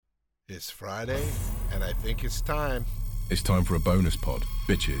It's Friday, and I think it's time. It's time for a bonus pod,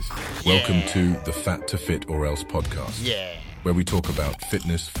 bitches. Yeah. Welcome to the Fat to Fit or Else podcast. Yeah. Where we talk about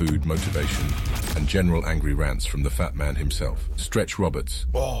fitness, food, motivation, and general angry rants from the fat man himself, Stretch Roberts.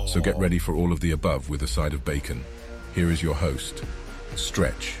 Oh. So get ready for all of the above with a side of bacon. Here is your host,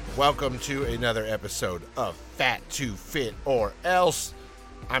 Stretch. Welcome to another episode of Fat to Fit or Else.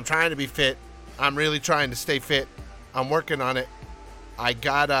 I'm trying to be fit. I'm really trying to stay fit. I'm working on it. I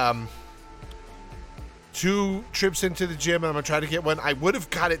got 2 trips into the gym. I'm going to try to get one. I would have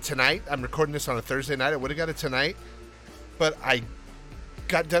got it tonight. I'm recording this on a Thursday night. I would have got it tonight. But I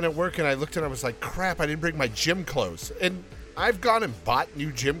got done at work and I looked and I was like, crap, I didn't bring my gym clothes. And I've gone and bought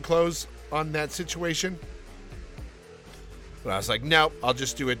new gym clothes on that situation. But I was like, no, I'll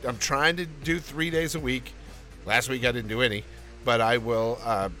just do it. I'm trying to do 3 days a week. Last week I didn't do any. But I will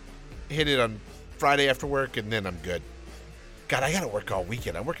hit it on Friday after work and then I'm good. God, I got to work all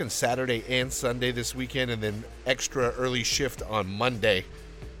weekend. I'm working Saturday and Sunday this weekend and then extra early shift on Monday.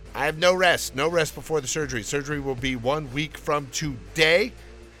 I have no rest before the surgery. Surgery will be 1 week from today.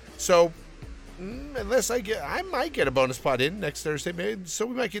 So, unless I might get a bonus pod in next Thursday. Maybe, so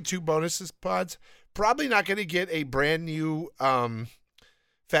we might get 2 bonuses pods. Probably not going to get a brand new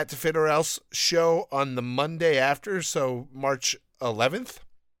Fat to Fit or Else show on the Monday after, so March 11th.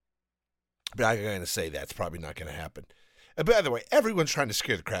 But I'm going to say that's probably not going to happen. And by the way, everyone's trying to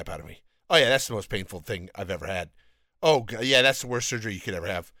scare the crap out of me. Oh, yeah, that's the most painful thing I've ever had. Oh, yeah, that's the worst surgery you could ever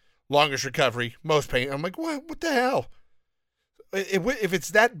have. Longest recovery, most pain. I'm like, what the hell? If it's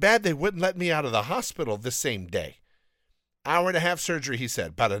that bad, they wouldn't let me out of the hospital the same day. Hour and a half surgery, he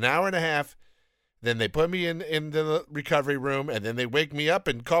said. About an hour and a half. Then they put me in the recovery room, and then they wake me up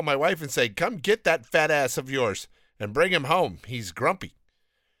and call my wife and say, come get that fat ass of yours and bring him home. He's grumpy.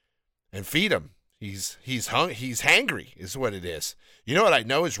 And feed him. He's hangry is what it is. You know what I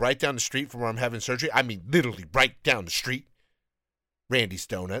know is right down the street from where I'm having surgery? I mean, literally right down the street. Randy's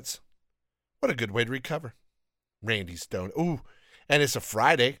Donuts. What a good way to recover. Randy's Donut. Ooh, and it's a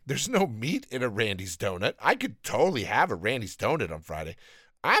Friday. There's no meat in a Randy's Donut. I could totally have a Randy's Donut on Friday.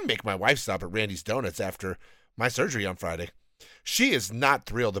 I make my wife stop at Randy's Donuts after my surgery on Friday. She is not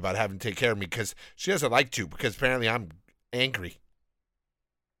thrilled about having to take care of me because she doesn't like to because apparently I'm angry.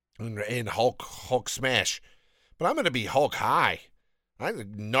 In Hulk smash. But I'm going to be Hulk high.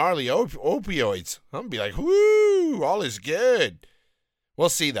 I'm gnarly opioids. I'm going to be like, whoo, all is good. We'll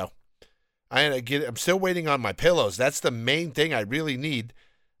see, though. I'm still waiting on my pillows. That's the main thing I really need.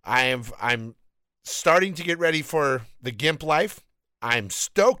 I'm starting to get ready for the GIMP life. I'm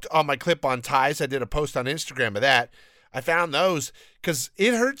stoked on my clip-on ties. I did a post on Instagram of that. I found those because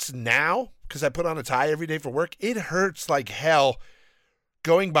it hurts now because I put on a tie every day for work. It hurts like hell.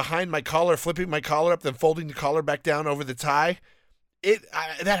 Going behind my collar, flipping my collar up, then folding the collar back down over the tie,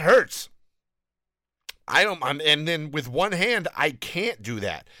 that hurts. And then with one hand, I can't do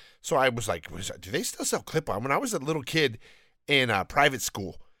that. So I was like, do they still sell clip-on? When I was a little kid in private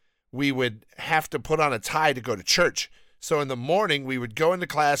school, we would have to put on a tie to go to church. So in the morning, we would go into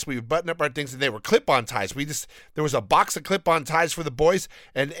class, we would button up our things, and they were clip-on ties. There was a box of clip-on ties for the boys,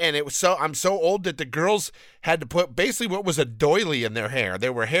 and it was I'm so old that the girls had to put basically what was a doily in their hair.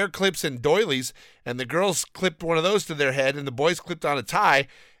 There were hair clips and doilies, and the girls clipped one of those to their head, and the boys clipped on a tie,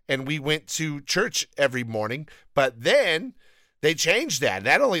 and we went to church every morning. But then they changed that.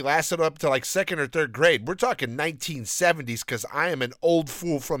 That only lasted up to like 2nd or 3rd grade. We're talking 1970s because I am an old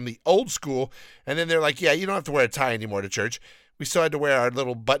fool from the old school. And then they're like, yeah, you don't have to wear a tie anymore to church. We still had to wear our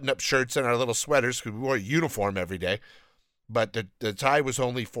little button-up shirts and our little sweaters because we wore a uniform every day. But the tie was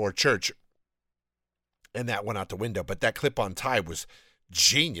only for church. And that went out the window. But that clip-on tie was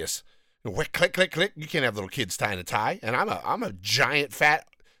genius. Click, click, click, click. You can't have little kids tying a tie. And I'm a giant, fat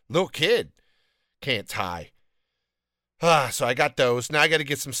little kid. Can't tie. So I got those. Now I got to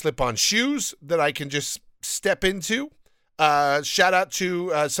get some slip-on shoes that I can just step into. Shout out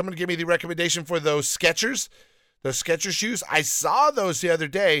to someone gave me the recommendation for those Skechers shoes. I saw those the other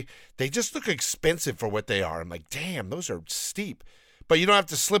day. They just look expensive for what they are. I'm like, damn, those are steep. But you don't have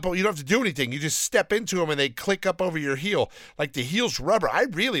to slip. You don't have to do anything. You just step into them and they click up over your heel. Like the heel's rubber. I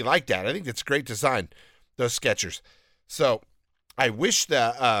really like that. I think it's great design, those Skechers. So I wish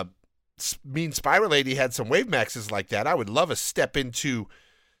the Mean Spiral Lady had some Wave Maxes like that. I would love a step into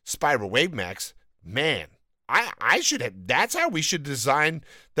Spiral Wave Max. Man, I should have. That's how we should design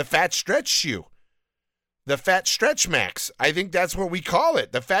the Fat Stretch shoe. The Fat Stretch Max. I think that's what we call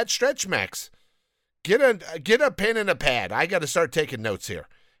it. The Fat Stretch Max. Get a pen and a pad. I got to start taking notes here.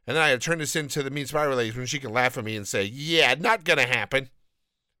 And then I got to turn this into the Mean Spiral Lady when she can laugh at me and say, yeah, not going to happen.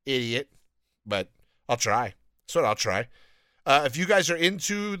 Idiot. But I'll try. That's what I'll try. If you guys are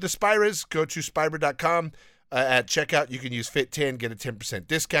into the Spyras, go to spyra.com. At checkout, you can use FIT10, get a 10%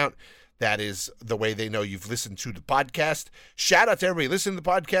 discount. That is the way they know you've listened to the podcast. Shout out to everybody listening to the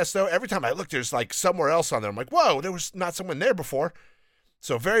podcast, though. Every time I look, there's like somewhere else on there. I'm like, whoa, there was not someone there before.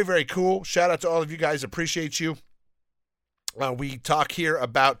 So very, very cool. Shout out to all of you guys. Appreciate you. We try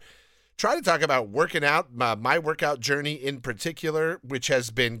to talk about working out, my workout journey in particular, which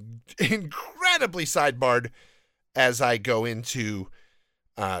has been incredibly sidebarred as I go into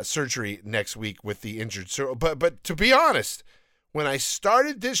surgery next week with the injured. But to be honest, when I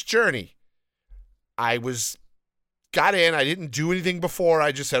started this journey, I got in. I didn't do anything before.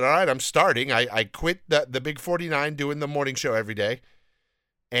 I just said, all right, I'm starting. I quit the Big 49 doing the morning show every day.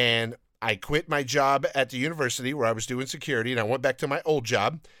 And I quit my job at the university where I was doing security, and I went back to my old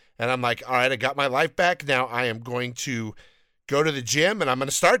job. And I'm like, all right, I got my life back. Now I am going to go to the gym, and I'm going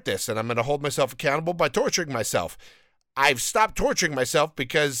to start this, and I'm going to hold myself accountable by torturing myself. I've stopped torturing myself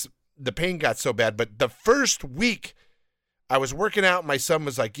because the pain got so bad. But the first week I was working out, my son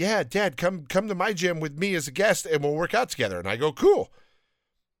was like, yeah, Dad, come to my gym with me as a guest, and we'll work out together. And I go, cool.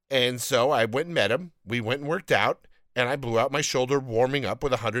 And so I went and met him. We went and worked out, and I blew out my shoulder warming up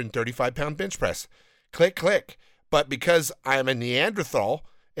with a 135-pound bench press. Click, click. But because I'm a Neanderthal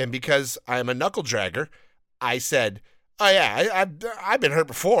and because I'm a knuckle dragger, I said, oh, yeah, I've been hurt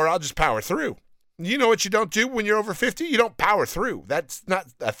before. I'll just power through. You know what you don't do when you're over 50? You don't power through. That's not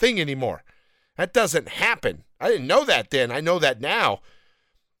a thing anymore. That doesn't happen. I didn't know that then. I know that now.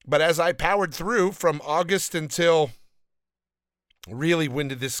 But as I powered through from August until really, when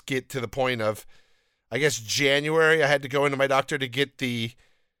did this get to the point of, I guess, January, I had to go into my doctor to get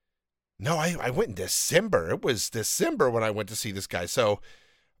I went in December. It was December when I went to see this guy. So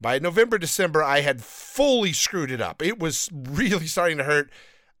by November, December, I had fully screwed it up. It was really starting to hurt.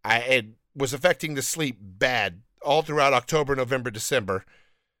 It was affecting the sleep bad all throughout October, November, December.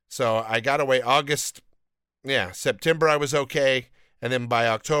 So I got away August. Yeah, September I was okay. And then by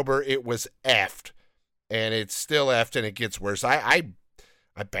October, it was effed. And it's still effed, and it gets worse. I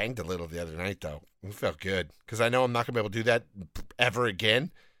banged a little the other night, though. It felt good because I know I'm not going to be able to do that ever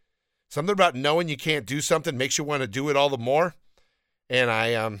again. Something about knowing you can't do something makes you want to do it all the more. And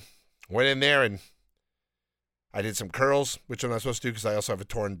I went in there and I did some curls, which I'm not supposed to do because I also have a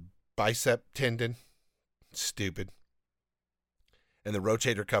torn bicep tendon. Stupid. And the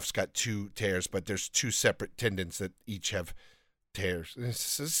rotator cuff's got 2 tears, but there's 2 separate tendons that each have tears.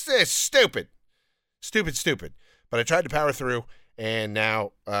 It's stupid. Stupid. But I tried to power through, and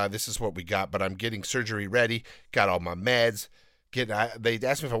now this is what we got. But I'm getting surgery ready. Got all my meds. They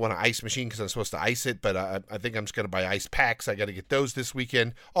asked me if I want an ice machine because I'm supposed to ice it, but I think I'm just going to buy ice packs. I got to get those this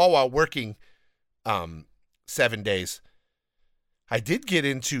weekend, all while working 7 days. I did get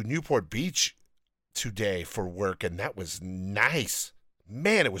into Newport Beach today for work, and that was nice.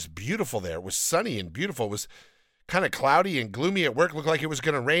 Man, it was beautiful there. It was sunny and beautiful. It was kind of cloudy and gloomy at work. Looked like it was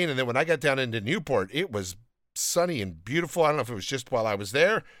going to rain, and then when I got down into Newport, it was sunny and beautiful. I don't know if it was just while I was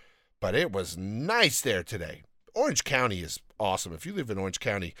there, but it was nice there today. Orange County is awesome. If you live in Orange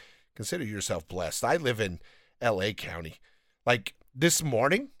County, consider yourself blessed. I live in L.A. County. Like this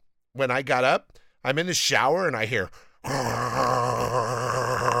morning when I got up, I'm in the shower and I hear... I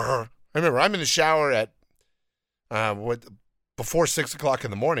remember I'm in the shower at before 6 o'clock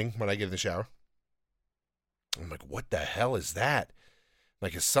in the morning when I get in the shower. I'm like, what the hell is that?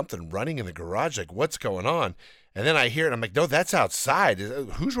 Like, is something running in the garage? Like, what's going on? And then I hear it. I'm like, no, that's outside.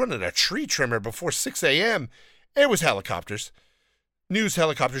 Who's running a tree trimmer before 6 a.m.? It was helicopters. News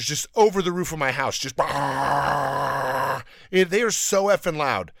helicopters just over the roof of my house. Just, they are so effing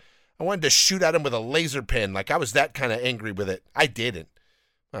loud. I wanted to shoot at them with a laser pen. Like, I was that kind of angry with it. I didn't.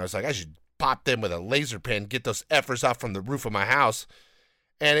 I was like, I should pop them with a laser pen, get those effers off from the roof of my house.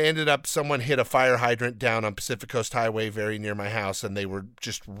 And it ended up someone hit a fire hydrant down on Pacific Coast Highway very near my house, and they were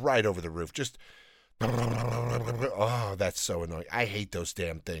just right over the roof. Just, oh, that's so annoying. I hate those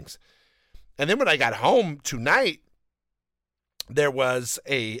damn things. And then when I got home tonight, there was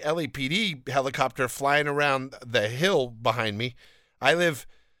a LAPD helicopter flying around the hill behind me. I live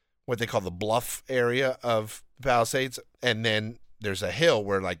what they call the bluff area of Palisades, and then there's a hill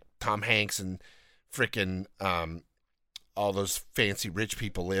where like Tom Hanks and frickin' all those fancy rich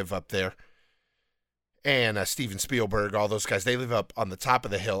people live up there. And Steven Spielberg, all those guys, they live up on the top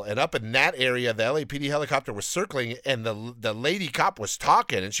of the hill. And up in that area, the LAPD helicopter was circling, and the lady cop was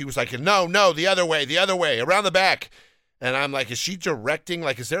talking, and she was like, no, the other way, around the back. And I'm like, is she directing?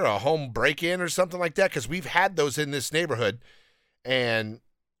 Like, is there a home break-in or something like that? Because we've had those in this neighborhood. And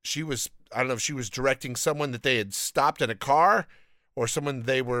she was, I don't know if she was directing someone that they had stopped in a car or someone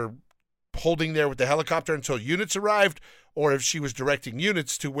they were holding there with the helicopter until units arrived, or if she was directing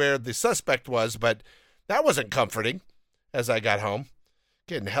units to where the suspect was, but that wasn't comforting as I got home.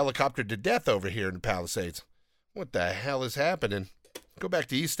 Getting helicoptered to death over here in the Palisades. What the hell is happening? Go back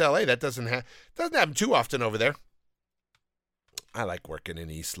to East LA. That doesn't happen too often over there. I like working in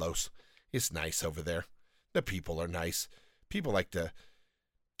East Los. It's nice over there. The people are nice. People like to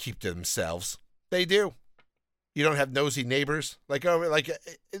keep to themselves. They do. You don't have nosy neighbors. They're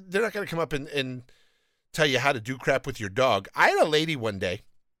not going to come up and tell you how to do crap with your dog. I had a lady one day.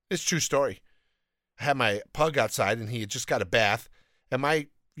 It's a true story. I had my pug outside, and he had just got a bath. And my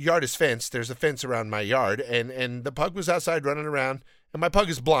yard is fenced. There's a fence around my yard. And the pug was outside running around. And my pug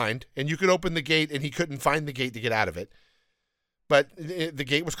is blind. And you could open the gate, and he couldn't find the gate to get out of it. But the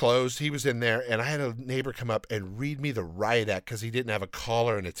gate was closed. He was in there. And I had a neighbor come up and read me the riot act because he didn't have a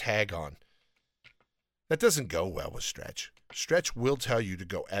collar and a tag on. That doesn't go well with Stretch. Stretch will tell you to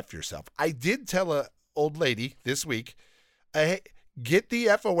go F yourself. I did tell a old lady this week, get the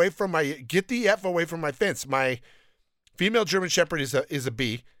F away from my fence. My female German Shepherd is a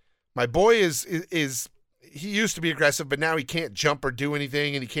B. My boy is he used to be aggressive, but now he can't jump or do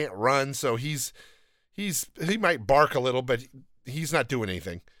anything, and he can't run. So he might bark a little, but he's not doing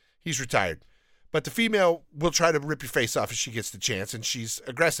anything. He's retired. But the female will try to rip your face off if she gets the chance, and she's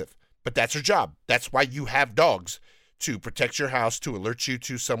aggressive. But that's her job. That's why you have dogs, to protect your house, to alert you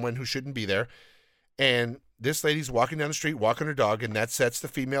to someone who shouldn't be there. And this lady's walking down the street, walking her dog, and that sets the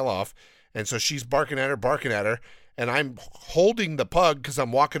female off. And so she's barking at her, and I'm holding the pug because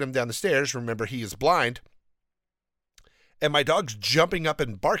I'm walking him down the stairs. Remember, he is blind. And my dog's jumping up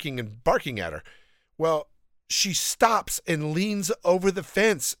and barking at her. Well, she stops and leans over the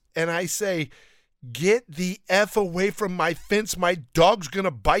fence, and I say, get the F away from my fence. My dog's going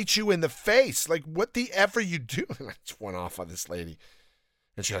to bite you in the face. Like, what the F are you doing? I just went off on this lady.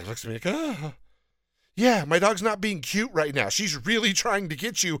 And she looks at me like, yeah, my dog's not being cute right now. She's really trying to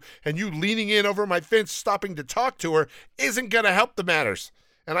get you, and you leaning in over my fence, stopping to talk to her, isn't going to help the matters.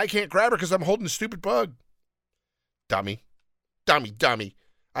 And I can't grab her because I'm holding a stupid pug. Dummy.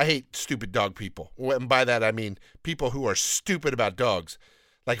 I hate stupid dog people. And by that, I mean people who are stupid about dogs.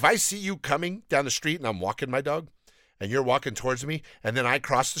 Like, if I see you coming down the street and I'm walking my dog and you're walking towards me, and then I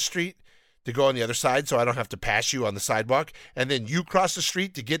cross the street to go on the other side so I don't have to pass you on the sidewalk, and then you cross the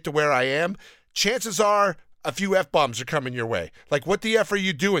street to get to where I am, chances are a few F-bombs are coming your way. Like, what the F are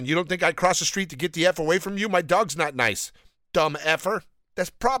you doing? You don't think I'd cross the street to get the F away from you? My dog's not nice. Dumb F-er.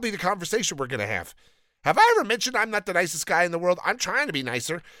 That's probably the conversation we're going to have. Have I ever mentioned I'm not the nicest guy in the world? I'm trying to be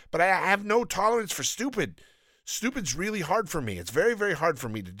nicer, but I have no tolerance for stupid. Stupid's really hard for me. It's very, very hard for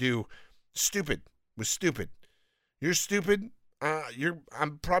me to do stupid with stupid. You're stupid.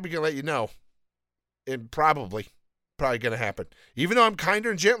 I'm probably going to let you know. And probably going to happen. Even though I'm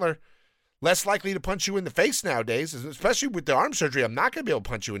kinder and gentler, less likely to punch you in the face nowadays, especially with the arm surgery. I'm not going to be able to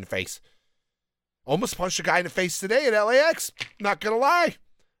punch you in the face. Almost punched a guy in the face today at LAX. Not going to lie.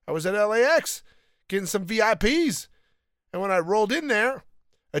 I was at LAX getting some VIPs. And when I rolled in there,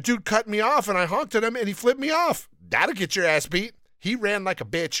 a dude cut me off, and I honked at him, and he flipped me off. That'll get your ass beat. He ran like a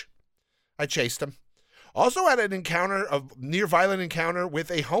bitch. I chased him. Also had a near violent encounter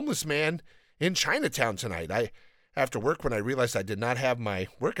with a homeless man in Chinatown tonight. After work, when I realized I did not have my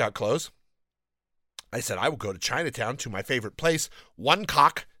workout clothes, I said I will go to Chinatown, to my favorite place, One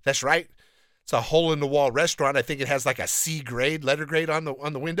Cock. That's right. It's a hole-in-the-wall restaurant. I think it has like a C grade, letter grade on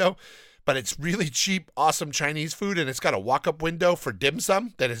the window. But it's really cheap, awesome Chinese food, and it's got a walk-up window for dim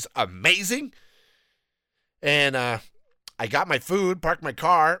sum that is amazing. And I got my food, parked my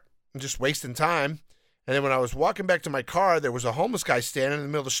car, I'm just wasting time. And then when I was walking back to my car, there was a homeless guy standing in the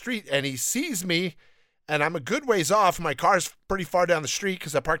middle of the street, and he sees me, and I'm a good ways off. My car's pretty far down the street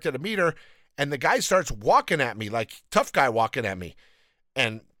because I parked at a meter, and the guy starts walking at me, like tough guy walking at me.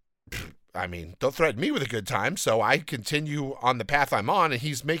 And I mean, don't threaten me with a good time. So I continue on the path I'm on, and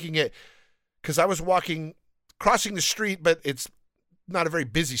he's making it, because I was crossing the street, but it's not a very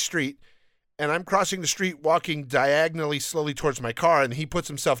busy street. And I'm crossing the street, walking diagonally slowly towards my car, and he puts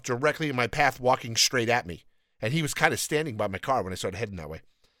himself directly in my path, walking straight at me. And he was kind of standing by my car when I started heading that way.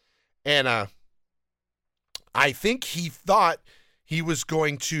 And I think he thought he was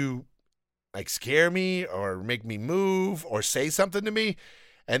going to like scare me or make me move or say something to me.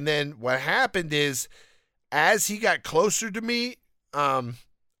 And then what happened is, as he got closer to me,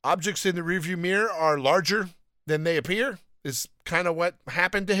 objects in the rearview mirror are larger than they appear, is kind of what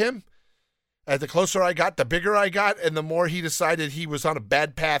happened to him. The closer I got, the bigger I got, and the more he decided he was on a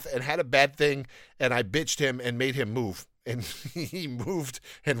bad path and had a bad thing, and I bitched him and made him move. and he moved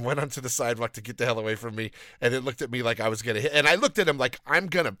and went onto the sidewalk to get the hell away from me, and then looked at me like I was going to hit. And I looked at him like, I'm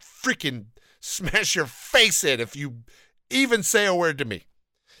going to freaking smash your face in if you even say a word to me.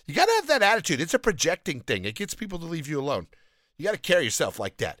 You got to have that attitude. It's a projecting thing. It gets people to leave you alone. You got to carry yourself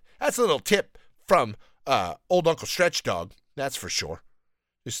like that. That's a little tip from old Uncle Stretch Dog. That's for sure.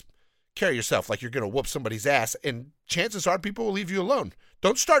 Just carry yourself like you're going to whoop somebody's ass, and chances are people will leave you alone.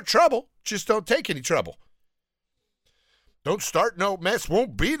 Don't start trouble. Just don't take any trouble. Don't start no mess,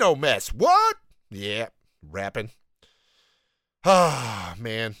 won't be no mess. What? Yeah, rapping. Ah,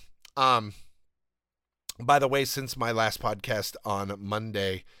 man. By the way, since my last podcast on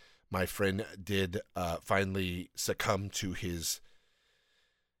Monday, my friend did finally succumb to his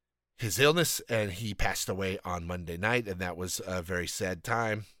illness, and he passed away on Monday night, and that was a very sad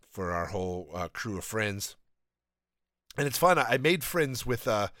time for our whole crew of friends. And it's fun. I made friends with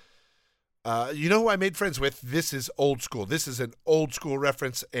you know who I made friends with? This is old school. This is an old school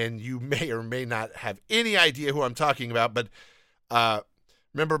reference, and you may or may not have any idea who I'm talking about. But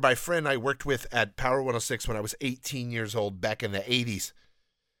remember my friend I worked with at Power 106 when I was 18 years old back in the 80s.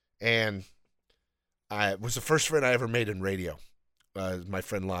 And I was the first friend I ever made in radio, my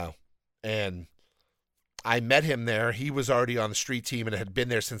friend Lyle. And I met him there. He was already on the street team and had been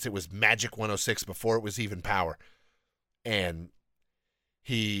there since it was Magic 106 before it was even Power. And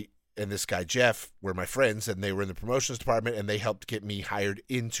he and this guy, Jeff, were my friends, and they were in the promotions department, and they helped get me hired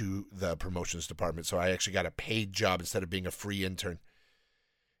into the promotions department. So I actually got a paid job instead of being a free intern.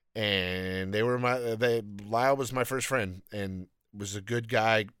 And Lyle was my first friend and was a good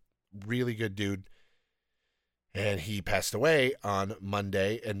guy, really good dude. And he passed away on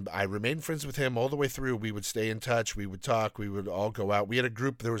Monday, and I remained friends with him all the way through. We would stay in touch. We would talk. We would all go out. We had a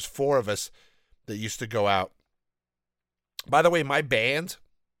group. There was 4 of us that used to go out. By the way, my band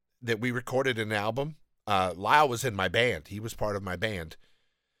that we recorded an album, Lyle was in my band. He was part of my band.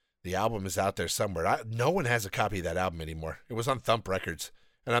 The album is out there somewhere. No one has a copy of that album anymore. It was on Thump Records,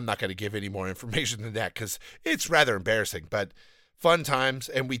 and I'm not going to give any more information than that because it's rather embarrassing, but fun times.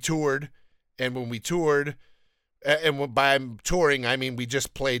 And we toured, and when we toured, and by touring, I mean we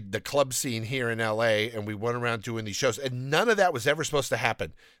just played the club scene here in L.A., and we went around doing these shows, and none of that was ever supposed to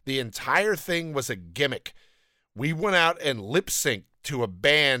happen. The entire thing was a gimmick. We went out and lip-synced to a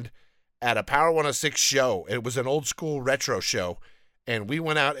band at a Power 106 show. It was an old school retro show, and we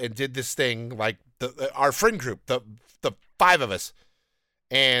went out and did this thing like our friend group, the 5 of us,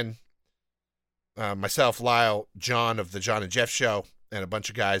 and myself, Lyle, John of the John and Jeff show, and a bunch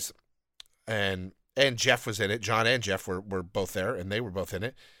of guys, and Jeff was in it. John and Jeff were both there, and they were both in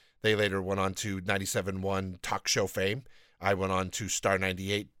it. They later went on to 97.1 talk show fame. I went on to Star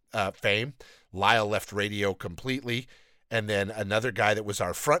 98 fame. Lyle left radio completely. And then another guy that was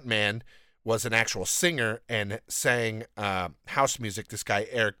our front man was an actual singer and sang house music, this guy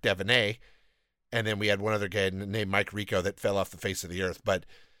Eric Devaney. And then we had one other guy named Mike Rico that fell off the face of the earth. But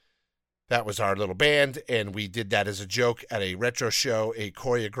that was our little band, and we did that as a joke at a retro show, a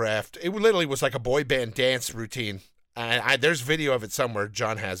choreographed. It literally was like a boy band dance routine. There's video of it somewhere.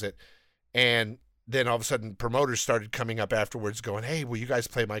 John has it. And then all of a sudden, promoters started coming up afterwards going, hey, will you guys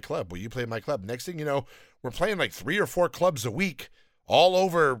play my club? Will you play my club? Next thing you know, we're playing like 3 or 4 clubs a week all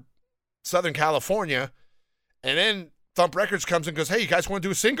over Southern California. And then Thump Records comes and goes, hey, you guys want to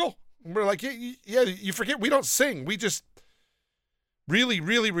do a single? And we're like, yeah, you forget we don't sing. We just really,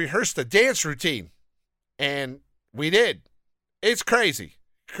 really rehearsed a dance routine. And we did. It's crazy.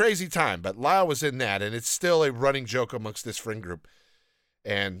 Crazy time. But Lyle was in that, and it's still a running joke amongst this friend group.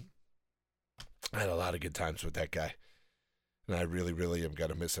 And I had a lot of good times with that guy. And I really, really am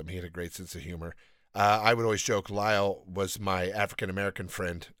going to miss him. He had a great sense of humor. I would always joke Lyle was my African-American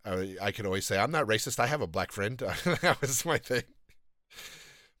friend. I could always say, I'm not racist. I have a black friend. That was my thing.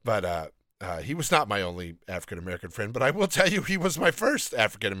 But he was not my only African-American friend. But I will tell you, he was my first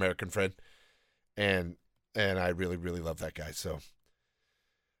African-American friend. And I really, really love that guy. So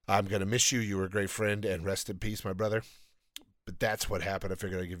I'm going to miss you. You were a great friend. And rest in peace, my brother. But that's what happened. I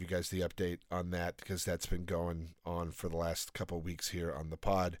figured I'd give you guys the update on that because that's been going on for the last couple of weeks here on the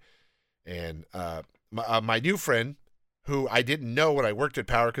pod. And my new friend, who I didn't know when I worked at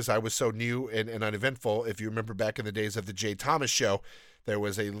Power because I was so new and uneventful. If you remember back in the days of the Jay Thomas show, there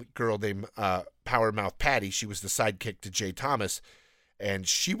was a girl named Power Mouth Patty. She was the sidekick to Jay Thomas. And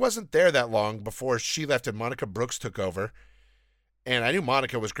she wasn't there that long before she left and Monica Brooks took over. And I knew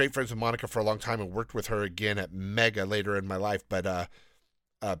Monica, was great friends with Monica for a long time and worked with her again at Mega later in my life. But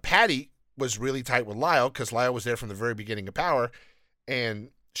Patty was really tight with Lyle because Lyle was there from the very beginning of Power. And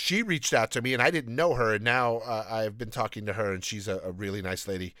she reached out to me, and I didn't know her. And now I've been talking to her, and she's a really nice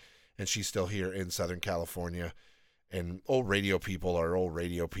lady. And she's still here in Southern California. And old radio people are old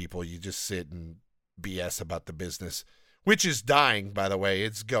radio people. You just sit and BS about the business, which is dying, by the way.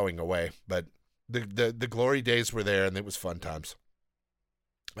 It's going away. But the glory days were there, and it was fun times.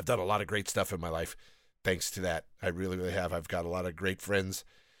 I've done a lot of great stuff in my life thanks to that. I really, really have. I've got a lot of great friends,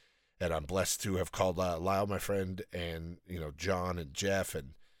 and I'm blessed to have called Lyle my friend, and John and Jeff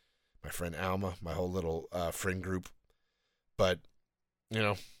and my friend Alma, my whole little friend group. But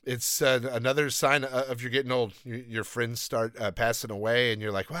it's another sign of you're getting old. Your friends start passing away, and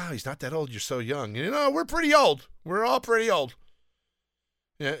you're like, wow, he's not that old. You're so young. We're pretty old. We're all pretty old.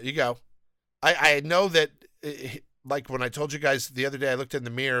 Yeah, you go. I know that, like when I told you guys the other day, I looked in the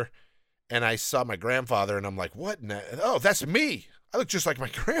mirror, and I saw my grandfather, and I'm like, what? Oh, that's me. I look just like my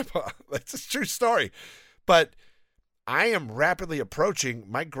grandpa. That's a true story. But I am rapidly approaching.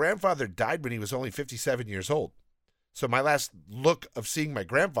 My grandfather died when he was only 57 years old. So my last look of seeing my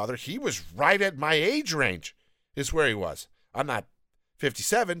grandfather, he was right at my age range, is where he was. I'm not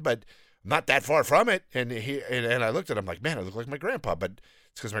 57, but I'm not that far from it. And I looked at him like, man, I look like my grandpa. But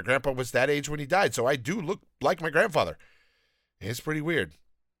it's because my grandpa was that age when he died. So I do look like my grandfather. It's pretty weird.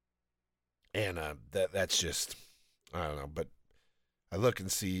 And that's just, I don't know. But I look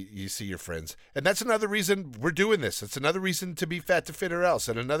and you see your friends. And that's another reason we're doing this. It's another reason to be fat to fit or else.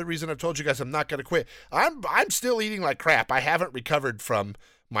 And another reason I've told you guys I'm not going to quit. I'm still eating like crap. I haven't recovered from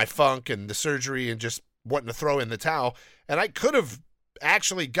my funk and the surgery and just wanting to throw in the towel. And I could have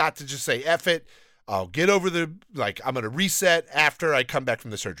actually got to just say, F it. I'll get over I'm going to reset after I come back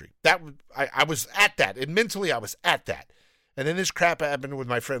from the surgery. I was at that. And mentally I was at that. And then this crap happened with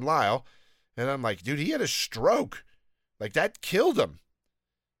my friend Lyle. And I'm like, dude, he had a stroke. Like, that killed him.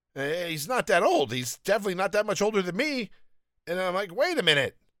 He's not that old. He's definitely not that much older than me. And I'm like, wait a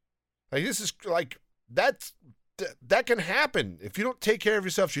minute. Like, this is like, that can happen. If you don't take care of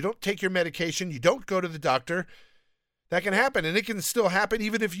yourself, you don't take your medication, you don't go to the doctor, that can happen. And it can still happen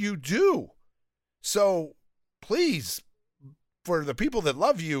even if you do. So please, for the people that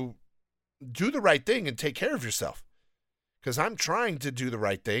love you, do the right thing and take care of yourself. Because I'm trying to do the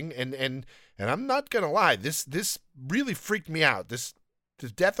right thing, and I'm not going to lie, this really freaked me out. The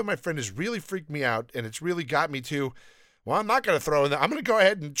death of my friend has really freaked me out, and it's really got me to, well, I'm not going to throw in I'm going to go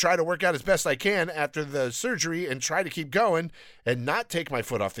ahead and try to work out as best I can after the surgery and try to keep going and not take my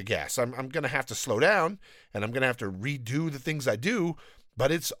foot off the gas. I'm going to have to slow down, and I'm going to have to redo the things I do,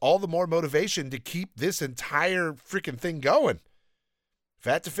 but it's all the more motivation to keep this entire freaking thing going.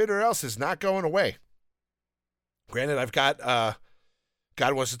 Fat to fit or else is not going away. Granted, I've got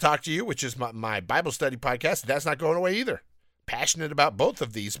God Wants to Talk to You, which is my Bible study podcast. That's not going away either. Passionate about both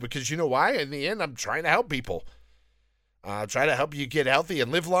of these because you know why? In the end, I'm trying to help people. Try to help you get healthy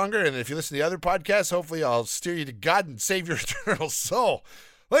and live longer. And if you listen to the other podcasts, hopefully I'll steer you to God and save your eternal soul.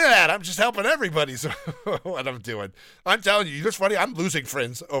 Look at that. I'm just helping everybody. So what I'm doing. I'm telling you, it's funny. I'm losing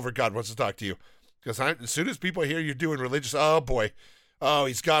friends over God Wants to Talk to You. Because as soon as people hear you're doing religious, oh, boy. Oh,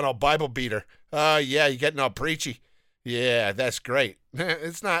 he's gone all Bible beater. Oh, yeah, you're getting all preachy. Yeah, that's great.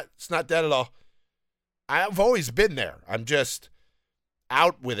 It's not that at all. I've always been there. I'm just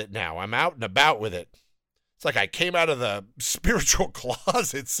out with it now. I'm out and about with it. It's like I came out of the spiritual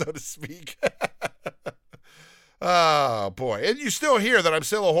closet, so to speak. Oh, boy. And you still hear that I'm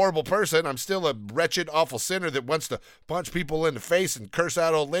still a horrible person. I'm still a wretched, awful sinner that wants to punch people in the face and curse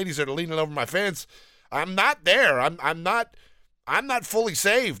out old ladies that are leaning over my fence. I'm not there. I'm not fully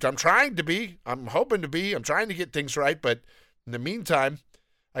saved. I'm trying to be. I'm hoping to be. I'm trying to get things right. But in the meantime,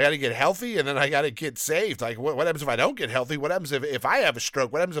 I got to get healthy, and then I got to get saved. Like, what happens if I don't get healthy? What happens if I have a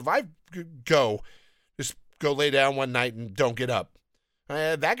stroke? What happens if I just go lay down one night and don't get up?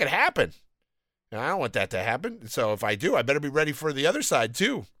 That could happen. I don't want that to happen. So if I do, I better be ready for the other side,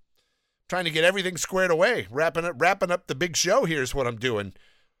 too. I'm trying to get everything squared away. Wrapping up the big show here is what I'm doing.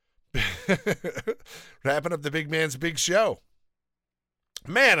 Wrapping up the big man's big show.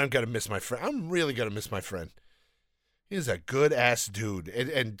 Man, I'm going to miss my friend. I'm really going to miss my friend. He's a good-ass dude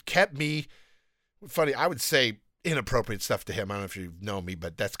and kept me, funny, I would say inappropriate stuff to him. I don't know if you know me,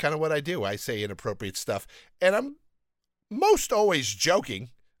 but that's kind of what I do. I say inappropriate stuff, and I'm most always joking.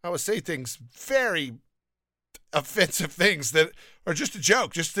 I would say things, very offensive things that are just a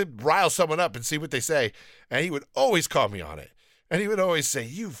joke, just to rile someone up and see what they say, and he would always call me on it. And he would always say,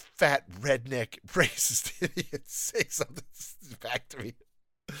 you fat redneck racist idiot, say something back to me.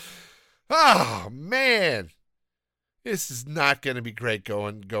 Oh, man. This is not going to be great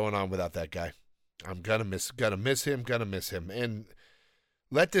going on without that guy. I'm gonna miss him. And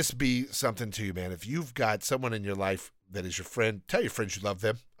let this be something to you, man. If you've got someone in your life that is your friend, tell your friends you love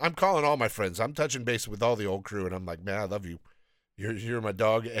them. I'm calling all my friends. I'm touching base with all the old crew, and I'm like, man, I love you. You're my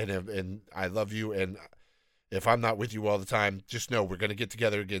dog, and I love you. And if I'm not with you all the time, just know we're going to get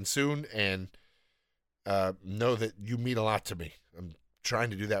together again soon, and know that you mean a lot to me. I'm trying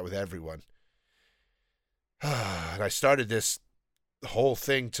to do that with everyone. And I started this whole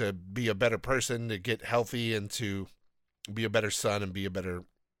thing to be a better person, to get healthy, and to be a better son and be a better,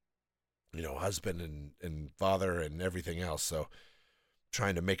 husband and father and everything else. So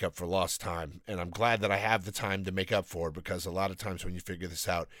trying to make up for lost time. And I'm glad that I have the time to make up for it, because a lot of times when you figure this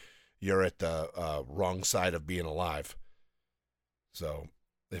out, you're at the wrong side of being alive. So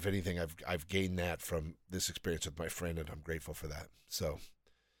if anything, I've gained that from this experience with my friend, and I'm grateful for that. So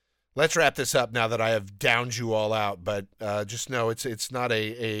let's wrap this up now that I have downed you all out. But just know it's not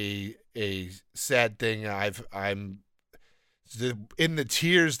a sad thing. In the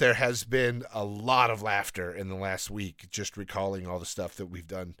tears, there has been a lot of laughter in the last week, just recalling all the stuff that we've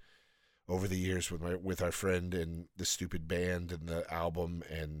done over the years with our friend and the stupid band and the album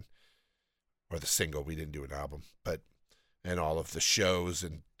or the single. We didn't do an album, and all of the shows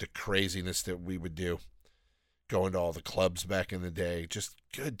and the craziness that we would do, going to all the clubs back in the day, just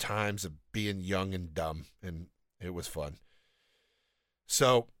good times of being young and dumb, and it was fun.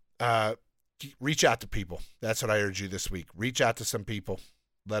 So, reach out to people. That's what I urge you this week. Reach out to some people.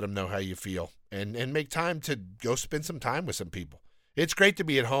 Let them know how you feel. And make time to go spend some time with some people. It's great to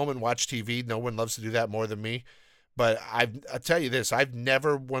be at home and watch TV. No one loves to do that more than me. But I'll tell you this. I've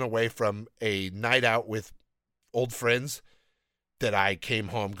never went away from a night out with old friends that I came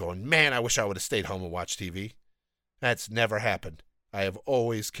home going, man, I wish I would have stayed home and watched TV. That's never happened. I have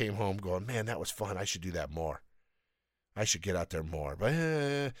always came home going, man, that was fun. I should do that more. I should get out there more. But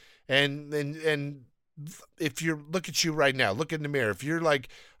and if you look at you right now, look in the mirror. If you're like,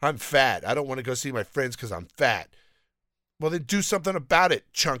 I'm fat, I don't want to go see my friends because I'm fat. Well, then do something about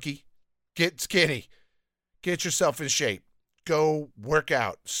it, chunky. Get skinny. Get yourself in shape. Go work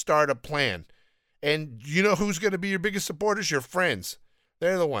out. Start a plan. And you know who's going to be your biggest supporters? Your friends.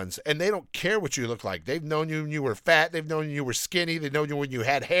 They're the ones. And they don't care what you look like. They've known you when you were fat. They've known you were skinny. They've known you when you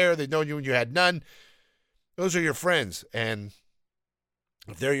had hair. They've known you when you had none. Those are your friends. And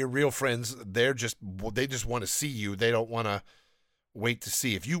if they're your real friends, they just want to see you. They don't want to wait to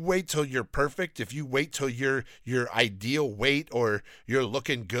see. If you wait till you're perfect, if you wait till you're your ideal weight or you're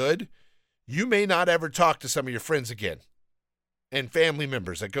looking good, you may not ever talk to some of your friends again. And family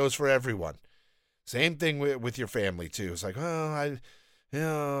members. That goes for everyone. Same thing with your family, too. It's like, oh, I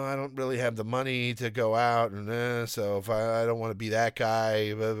don't really have the money to go out, and so if I don't want to be that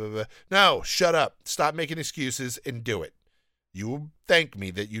guy, blah, blah, blah. No, shut up. Stop making excuses and do it. You will thank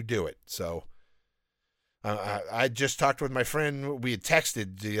me that you do it. So I just talked with my friend. We had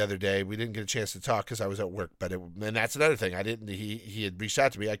texted the other day. We didn't get a chance to talk because I was at work. And that's another thing. I didn't. He had reached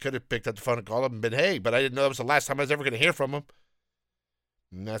out to me. I could have picked up the phone and called him and been, hey, but I didn't know that was the last time I was ever going to hear from him.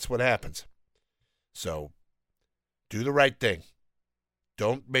 And that's what happens. So do the right thing.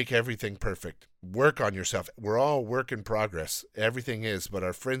 Don't make everything perfect. Work on yourself. We're all work in progress. Everything is, but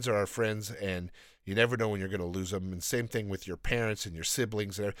our friends are our friends, and you never know when you're going to lose them. And same thing with your parents and your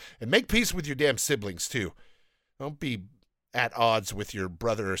siblings. And make peace with your damn siblings, too. Don't be at odds with your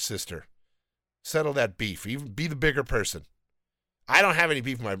brother or sister. Settle that beef. Even be the bigger person. I don't have any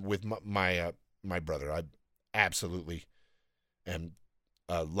beef with my brother. I absolutely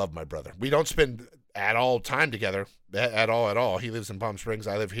love my brother. We don't spend at all time together, at all. He lives in Palm Springs.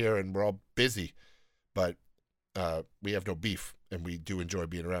 I live here, and we're all busy. But we have no beef, and we do enjoy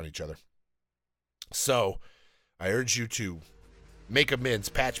being around each other. So I urge you to make amends,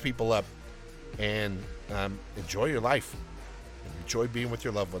 patch people up, and enjoy your life. And enjoy being with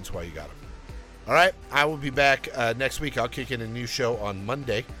your loved ones while you got them. All right, I will be back next week. I'll kick in a new show on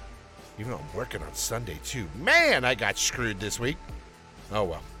Monday, even though I'm working on Sunday, too. Man, I got screwed this week. Oh,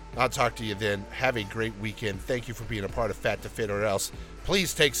 well. I'll talk to you then. Have a great weekend. Thank you for being a part of Fat to Fit or Else.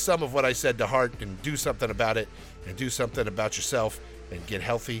 Please take some of what I said to heart and do something about it, and do something about yourself, and get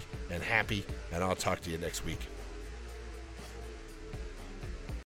healthy and happy, and I'll talk to you next week.